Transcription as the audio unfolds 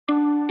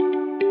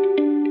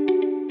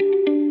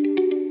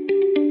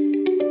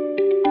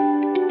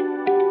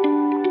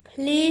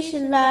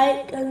Please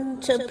like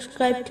and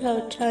subscribe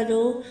to our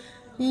channel.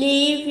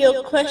 Leave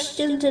your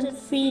questions and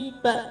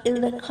feedback in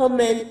the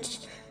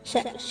comments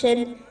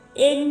section.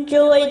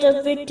 Enjoy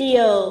the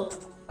video.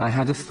 I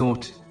had a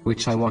thought,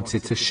 which I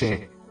wanted to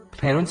share.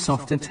 Parents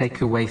often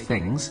take away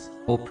things,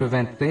 or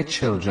prevent their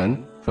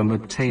children from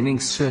obtaining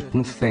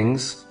certain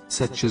things,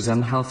 such as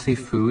unhealthy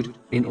food,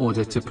 in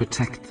order to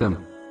protect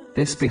them.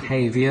 This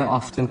behavior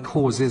often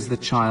causes the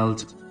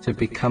child to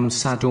become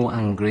sad or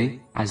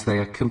angry, as they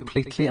are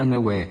completely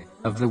unaware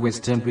of the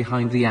wisdom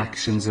behind the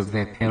actions of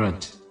their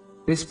parent.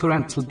 This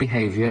parental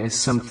behavior is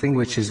something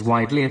which is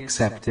widely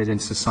accepted in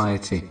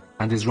society,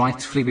 and is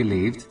rightfully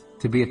believed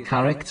to be a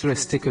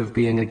characteristic of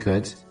being a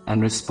good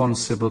and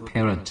responsible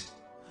parent.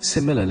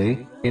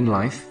 Similarly, in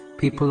life,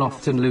 people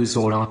often lose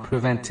or are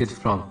prevented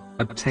from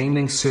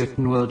obtaining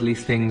certain worldly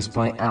things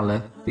by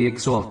Allah, the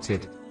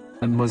Exalted.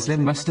 A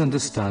Muslim must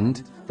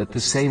understand that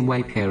the same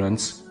way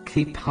parents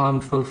keep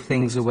harmful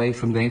things away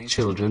from their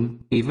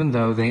children, even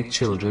though their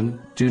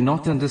children do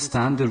not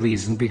understand the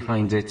reason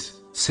behind it,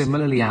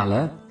 similarly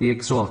Allah, the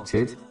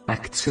Exalted,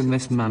 acts in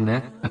this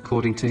manner,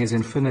 according to His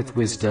infinite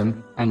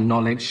wisdom and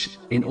knowledge,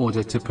 in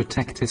order to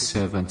protect His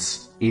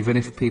servants, even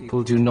if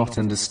people do not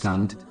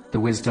understand the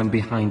wisdom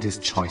behind His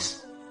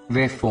choice.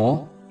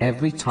 Therefore,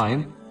 every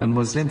time a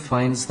Muslim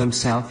finds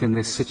themselves in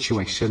this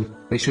situation,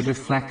 they should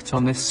reflect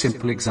on this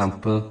simple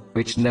example,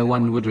 which no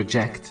one would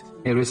reject,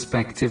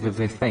 irrespective of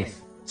their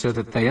faith, so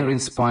that they are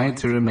inspired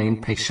to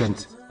remain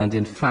patient, and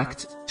in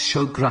fact,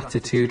 show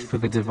gratitude for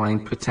the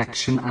divine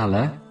protection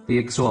Allah, the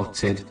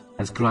Exalted,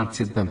 has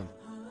granted them.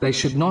 They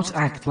should not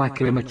act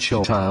like an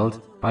immature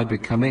child, by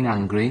becoming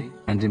angry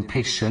and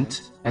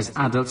impatient, as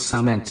adults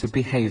are meant to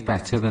behave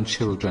better than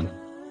children.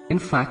 In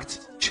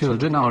fact,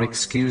 children are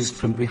excused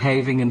from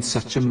behaving in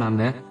such a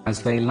manner,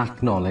 as they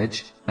lack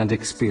knowledge and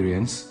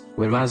experience,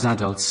 whereas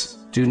adults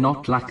do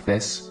not lack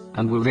this,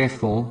 and will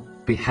therefore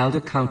be held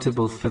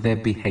accountable for their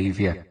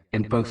behavior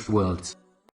in both worlds.